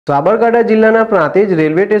સાબરકાંઠા જિલ્લાના Prantij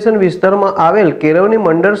railway station વિસ્તારમાં આવેલ કેળવણી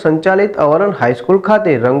મંડળ સંચાલિત અવરઓન હાઈસ્કૂલ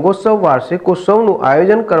ખાતે રંગોત્સવ વાર્ષિકોત્સવનું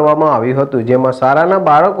આયોજન કરવામાં આવ્યું હતું, જેમાં શાળાના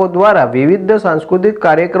બાળકો દ્વારા વિવિધ સાંસ્કૃતિક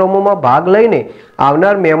કાર્યક્રમોમાં ભાગ લઈને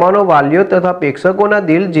આવનાર મહેમાનો, વાલીઓ તથા પ્રેક્ષકોના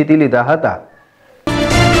દિલ જીતી લીધા હતા।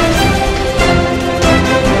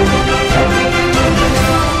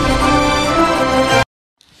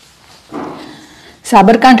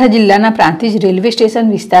 સાબરકાંઠા જિલ્લાના પ્રાંતિજ રેલવે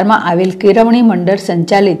સ્ટેશન વિસ્તારમાં આવેલ કેળવણી મંડળ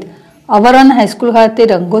સંચાલિત અવરઓન હાઈસ્કૂલ ખાતે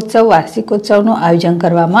રંગોત્સવ વાર્ષિકોત્સવનું આયોજન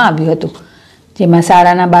કરવામાં આવ્યું હતું, જેમાં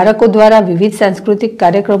શાળાના બાળકો દ્વારા વિવિધ સાંસ્કૃતિક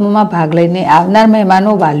કાર્યક્રમોમાં ભાગ લઈને આવનાર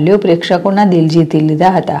મહેમાનો, વાલીઓ, પ્રેક્ષકોના દિલ જીતી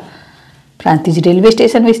લીધા હતા। પ્રાંતિજ રેલવે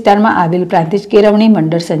સ્ટેશન વિસ્તારમાં આવેલ પ્રાંતિજ કેળવણી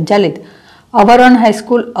મંડળ સંચાલિત અવરઓન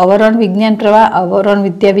હાઈસ્કૂલ, અવરઓન વિજ્ઞાન પ્રવાહ, અવરઓન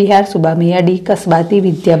Vidya Vihar, સુબામિયાડી કસ્બાતી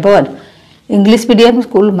Vidya Bhavan, English medium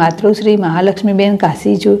school, Matrushri महालक्ष्मीबेन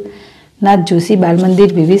Kashinath Joshi बाल मंदिर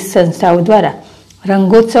विविध संस्थाओं द्वारा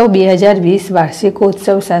रंगोत्सव 2020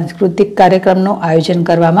 वार्षिकोत्सव सांस्कृतिक कार्यक्रमનું आयोजन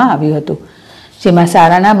કરવામાં આવ્યું હતું, જેમાં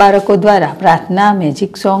શાળાના બાળકો દ્વારા પ્રાર્થના,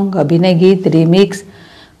 મેજિક સોંગ, અભિનય ગીત, રિમિક્સ,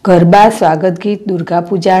 ગરબા, સ્વાગત ગીત, દુર્ગા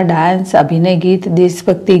પૂજા, ડાન્સ, અભિનય ગીત,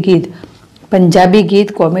 દેશભક્તિ ગીત, પંજાબી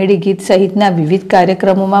ગીત, કોમેડી ગીત સહિતના વિવિધ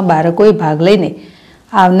કાર્યક્રમોમાં બાળકોએ ભાગ લઈને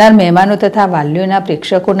આવનાર મહેમાનો તથા વાલીઓના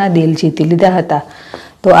પ્રેક્ષકોના દિલ જીતી લીધા હતા।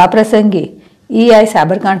 તો આ પ્રસંગે ઈઆઈ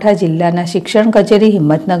સાબરકાંઠા જિલ્લાના શિક્ષણ કચેરી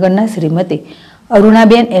હિંમતનગરના Shrimati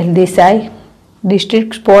Arunaben L Desai,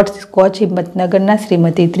 district sports coach હિંમતનગરના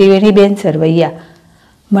Shrimati ત્રિવેણીબેન Sarvaiya,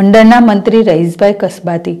 મંડળના મંત્રી રઈસભાઈ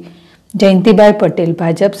કસ્બાતી, જયંતિભાઈ પટેલ,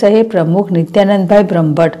 ભાજપ શહેર પ્રમુખ નિત્યાનંદભાઈ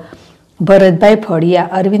બ્રહ્મભટ્ટ, ભરતભાઈ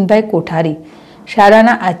ફળિયા, અરવિંદભાઈ કોઠારી,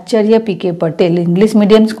 શાળાના Acharya PK Patel, English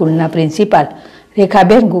medium સ્કૂલના પ્રિન્સિપાલ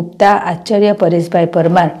રેખાબેન ગુપ્તા, આચાર્ય પરેશભાઈ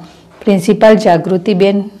પરમાર, પ્રિન્સિપાલ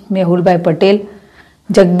જાગૃતિબેન મેહુલભાઈ પટેલ,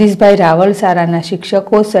 જગદીશભાઈ રાવલ, શાળાના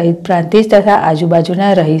શિક્ષકો સહિત પ્રાંતિજ તથા આજુબાજુના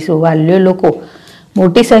રહીશો, વાલીઓ લોકો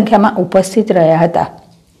મોટી સંખ્યામાં ઉપસ્થિત રહ્યા હતા।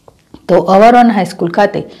 તો અવરઓન હાઈસ્કૂલ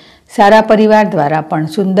ખાતે શાળા પરિવાર દ્વારા પણ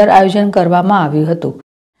સુંદર આયોજન કરવામાં આવ્યું હતું।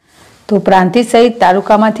 તો પ્રાંતિજ સહિત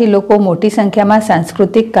તાલુકામાંથી લોકો મોટી સંખ્યામાં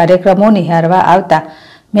સાંસ્કૃતિક કાર્યક્રમો નિહાળવા આવતા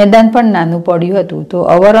મેદાન પણ નાનું પડ્યું હતું। તો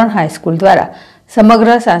અવરઓન હાઈસ્કૂલ દ્વારા સમગ્ર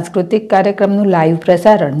સાંસ્કૃતિક કાર્યક્રમનું લાઈવ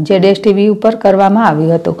પ્રસારણ ZSTV ઉપર કરવામાં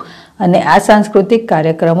આવ્યું હતું અને આ સાંસ્કૃતિક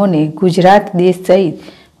કાર્યક્રમોને ગુજરાત, દેશ સહિત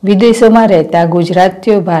વિદેશોમાં રહેતા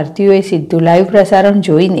ગુજરાતીઓ, ભારતીયોએ સીધું લાઈવ પ્રસારણ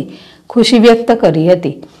જોઈને ખુશી વ્યક્ત કરી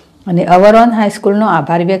હતી અને અવરઓન હાઈસ્કૂલનો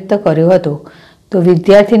આભાર વ્યક્ત કર્યો હતો। તો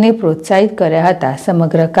વિદ્યાર્થીને પ્રોત્સાહિત કર્યા હતા।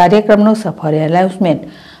 સમગ્ર કાર્યક્રમનું સફળ એનાઉન્સમેન્ટ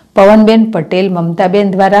પવનબેન પટેલ, મમતાબેન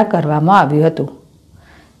દ્વારા કરવામાં આવ્યું હતું।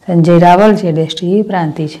 संजय रावल, ZSTV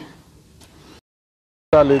प्रांतिज।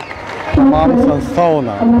 तमाम संस्थाओं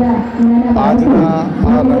आज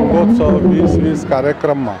रंगोत्सव 2020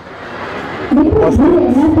 कार्यक्रम में उपस्थित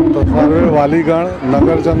तो सर्वे वालीगण,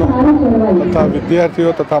 नगरजनों तथा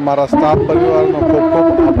विद्यार्थियों तथा मारा स्टाफ परिवार खूब खूब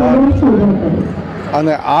आभार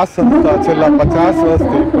अने आ संस्था छेल्ला 50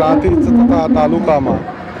 वर्षथी प्रांतिज तथा तालुका में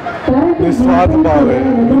निस्वार्थ भावे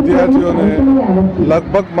विद्यार्थियों ने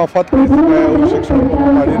लगभग मफत शिक्षण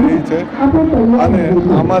पूरुं पाड़ी रही है अने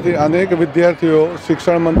आमांथी अनेक विद्यार्थियों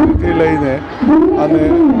शिक्षण मंत्री थी लईने अने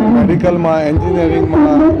मेडिकल में, एंजीनियरिंग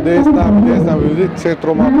में देशना विदेशना विविध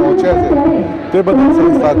क्षेत्रों में पहुंचा है ते बदल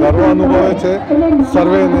संस्था गर्व अनुभवे छे।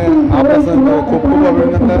 सर्वे ने आ प्रसंगे खूब खूब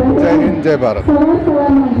अभिनंदन। जय हिंद, जय भारत।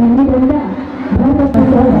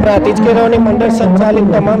 प्रांतिज केळवणी मंडळ संचालित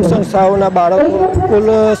तमाम संस्थाओं बाळको कुल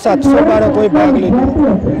 700 बाळकोए भाग लीधो।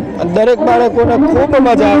 दरेक बाळकोने खूब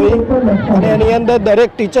मजा आई अने एनी अंदर दरेक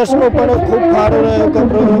टीचर्सनो पण खूब फाळो रह्यो के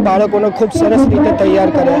बाळकोने खूब सरस रीते तैयार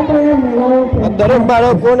कर्या। दरेक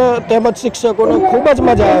बाळकोने तेमज शिक्षकोने खूब ज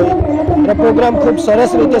मजा आई अने प्रोग्राम खूब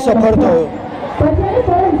सरस रीते सफल थयो।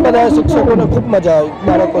 બધા શિક્ષકોને ખૂબ મજા આવી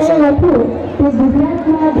બાળકો સાથે।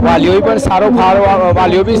 વાલીઓએ પણ સારો ફાળો,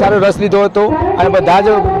 વાલીઓ બી સારો રસ લીધો હતો અને બધા જ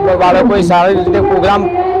બાળકોએ સારી રીતે પ્રોગ્રામ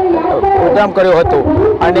કર્યો હતો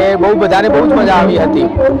અને બહુ બધાને બહુ જ મજા આવી હતી।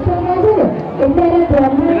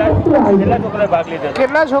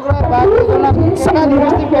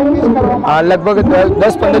 લગભગ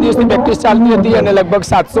 10-15 દિવસની પ્રેક્ટિસ ચાલતી હતી અને લગભગ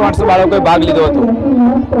 700-800 બાળકોએ ભાગ લીધો હતો।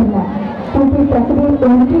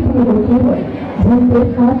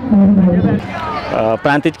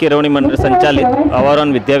 प्रांतिज केळवणी मंडळ संचालित अवरओन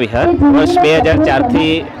विद्याविहार वर्ष 2004 थी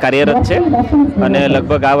कार्यरत है અને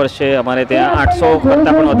લગભગ આ વર્ષે અમારે ત્યાં 800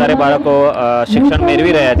 કરતાં પણ વધારે બાળકો શિક્ષણ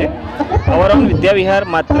મેળવી રહ્યા છે। અવરઓન વિદ્યાવિહાર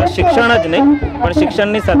માત્ર શિક્ષણ જ નહીં પણ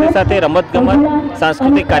શિક્ષણની સાથે સાથે રમતગમત,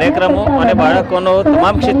 સાંસ્કૃતિક કાર્યક્રમો અને બાળકોનો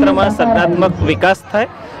તમામ ક્ષેત્રમાં સર્જનાત્મક વિકાસ થાય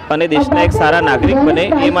અને દેશના એક સારા નાગરિક બને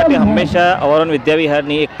એ માટે હંમેશા અવરઓન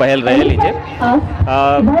વિદ્યાવિહારની એક પહેલ રહેલી છે।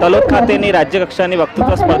 તલોદ ખાતેની રાજ્ય કક્ષાની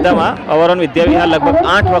વક્તૃત્વ સ્પર્ધામાં અવરઓન વિદ્યાવિહાર વિહાર લગભગ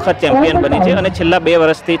 8 વખત ચેમ્પિયન બની છે અને છેલ્લા 2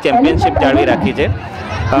 વર્ષથી ચેમ્પિયનશિપ જાળવી રાખી છે.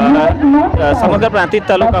 સમગ્ર પ્રાંતિજ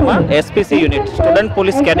તાલુકામાં SPC unit student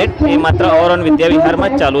police cadet એ માત્ર અવરઓન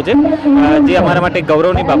વિદ્યાવિહારમાં જ ચાલુ છે, જે અમારા માટે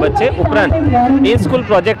ગૌરવની બાબત છે. ઉપરાંત એ સ્કૂલ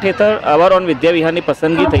પ્રોજેક્ટ હેઠળ અવરઓન વિદ્યાવિહારની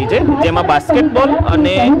પસંદગી થઈ છે, જેમાં બાસ્કેટબોલ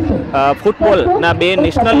અને ફૂટબોલના 2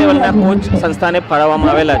 નેશનલ લેવલના કોચ સંસ્થાને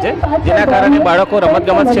ફાળવવામાં આવેલા છે, જેના કારણે બાળકો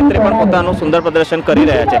રમતગમત ક્ષેત્રે પણ પોતાનું સુંદર પ્રદર્શન કરી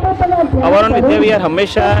રહ્યા છે. અવરઓન વિદ્યાવિહાર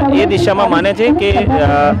હંમેશા એ દિશામાં માને છે કે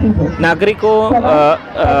નાગરિકો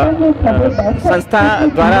સંસ્થા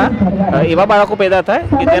દ્વારા એવા બાળકો પેદા થાય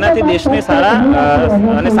કે જેનાથી દેશને સારા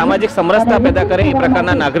અને સામાજિક સમરસતા પેદા કરે એ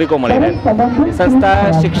પ્રકારના નાગરિકો મળી રહે. સંસ્થા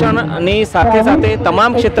શિક્ષણની સાથે સાથે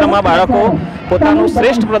તમામ ક્ષેત્રમાં બાળકો પોતાનું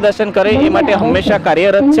શ્રેષ્ઠ પ્રદર્શન કરે એ માટે હંમેશા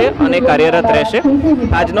કાર્યરત છે અને કાર્યરત રહેશે.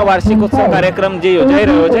 આજનો વાર્ષિકોત્સવ કાર્યક્રમ જે યોજાઈ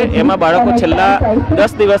રહ્યો છે એમાં બાળકો છેલ્લા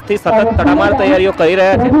 10 દિવસથી સતત તડામાર તૈયારીઓ કરી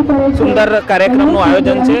રહ્યા છે. સુંદર કાર્યક્રમનું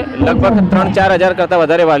આયોજન છે. લગભગ 3-4 હજાર કરતાં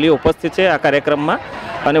વધારે વાલીઓ ઉપસ્થિત છે આ કાર્યક્રમમાં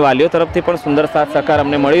અને વાલીઓ તરફથી પણ સુંદર સાથ સહકાર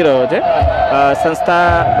અમને મળી રહ્યો છે. સંસ્થા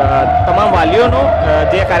તમામ વાલીઓનો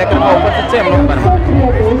જે કાર્યક્રમમાં ઉપસ્થિત છે એમનો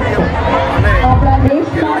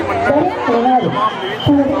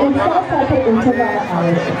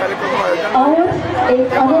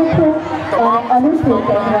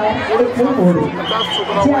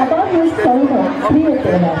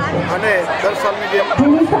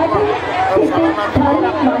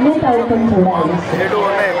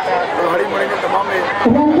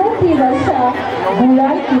रंगों की वर्षा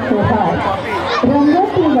गुलाल की फुहार, रंगों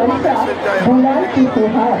की वर्षा गुलाल की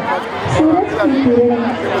फुहार, सूरज की किरणें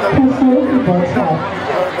खुशियों की बौछार,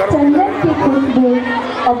 चंदन की खुशबू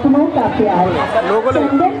अपनों का प्यार,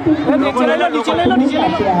 चंदन की खुशबू अपनों का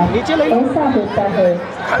प्यार, ऐसा होता है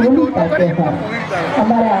होली का त्योहार.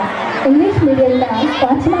 हमारा इंग्लिश मीडियमના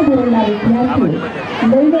 5મા ધોરણના વિદ્યાર્થીઓ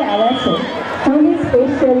લઈને આવ્યા છે હોલી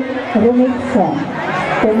સ્પેશિયલ રિમિક્સ સોંગ.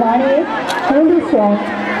 તો માણે હોલી સોંગ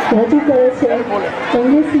રજૂ કરે છે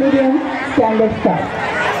ઇંગ્લિશ મીડિયમ સ્ટાન્ડર્ડ 5.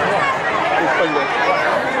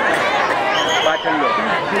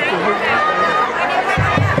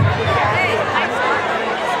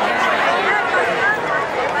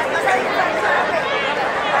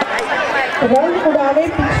 रंग उड़ावे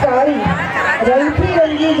पिचकारी, रंगથી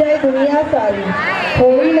રંગી જાય દુનિયા સારી.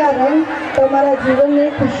 હોળીના રંગ તમારા જીવનને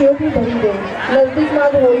ખુશીઓથી ભરી દે. નજદીકમાં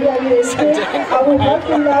જ હોળી આવી રહી છે. આવું હર્ષ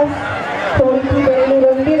ઉલ્લાસ હોળીથી ભરેલું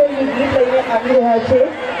રંગબેરંગી ગીત લઈને આવી રહ્યા છે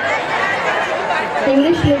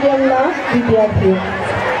ઇંગ્લિશ મીડિયમના વિદ્યાર્થીઓ.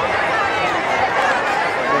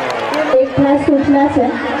 એક ખાસ સૂચના છે,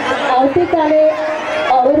 આવતીકાલે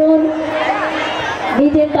અવરોન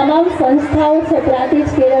જે તમામ સંસ્થાઓ છે પ્રાંતિજ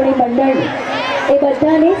કેળવણી મંડળની એ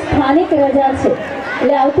બધાની સ્થાનિક રજા છે.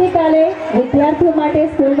 એટલે આવતીકાલે વિદ્યાર્થીઓ માટે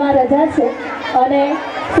સ્કૂલમાં રજા છે અને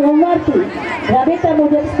સોમવારથી રાબેતા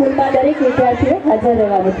મુજબ સ્કૂલમાં દરેક વિદ્યાર્થીએ હાજર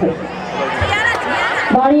રહેવાનું છે.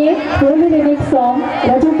 વાણીએ હોલી રિમિક્સ સોંગ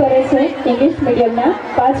રજૂ કરે છે ઇંગ્લિશ મીડિયમના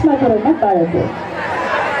 5મા ધોરણના બાળકો.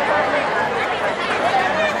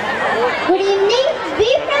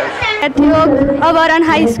 અવરન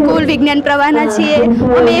હાઈસ્કૂલ વિજ્ઞાન પ્રવાહના છીએ.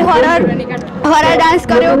 અમે હોરર ડાન્સ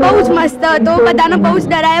કર્યો, બહુ જ મસ્ત હતો. બધાને બહુ જ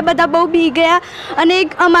ડરાયા, બધા બહુ બી ગયા અને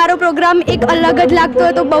અમારો પ્રોગ્રામ એક અલગ જ લાગતો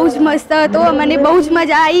હતો, બહુ જ મસ્ત હતો. મને બહુ જ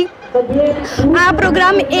મજા આવી. આ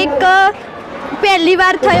પ્રોગ્રામ એક પહેલી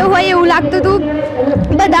વાર થયો હોય એવું લાગતું હતું.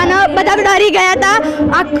 બધા ડરી ગયા હતા,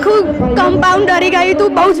 આખું કમ્પાઉન્ડ ડરી ગયું હતું.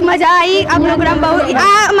 બહુ જ મજા આવી. આ પ્રોગ્રામ બહુ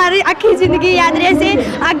મારી આખી જિંદગી યાદ રહેશે.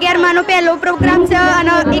 આ 11માનો પહેલો પ્રોગ્રામ છે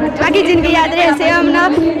અને એક આખી જિંદગી યાદ રહેશે અમને.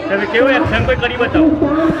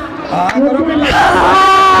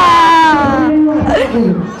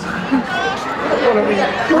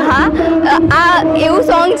 હા, આ એવું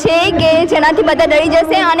સોંગ છે કે જેનાથી બધા ડરી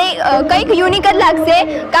જશે અને કંઈક યુનિક જ લાગશે.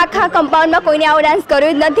 આખા કમ્પાઉન્ડમાં કોઈને આવો ડાન્સ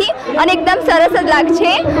કર્યો જ નથી અને એકદમ સરસ જ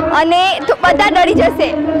લાગશે અને બધા ડરી જશે.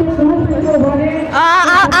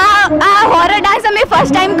 આ હોરર ડાન્સ અમે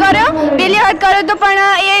ફર્સ્ટ ટાઈમ કર્યો. પહેલી વખત કર્યો તો પણ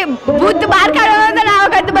એ ભૂત બહાર કાઢવાનો હતો ને આ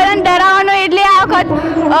વખત બધાને ડરાવવાનો, એટલે આ વખત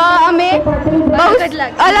અમે બહુ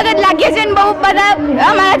અલગ જ લાગીએ છીએ અને બહુ બધા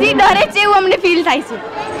અમારાથી ડરે છે એવું અમને ફીલ થાય છે.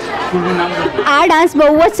 આ ડાન્સ બહુ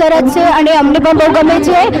જ સરસ છે અને અમને પણ બહુ ગમે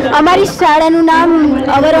છે. અમારી શાળાનું નામ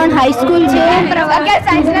અવરઓન હાઈસ્કૂલ છે. 11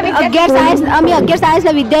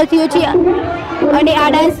 સાયન્સના વિદ્યાર્થીઓ છીએ અને આ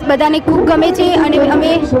ડાન્સ બધાને ખૂબ ગમે છે અને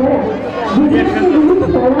અમે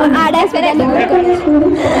આ ડાન્સ બધાને ખૂબ ગમે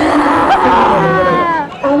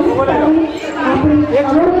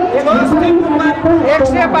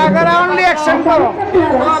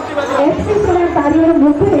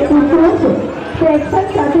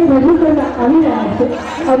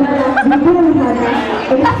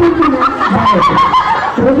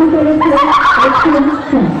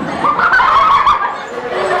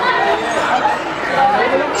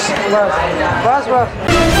બસ બસ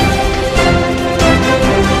બસ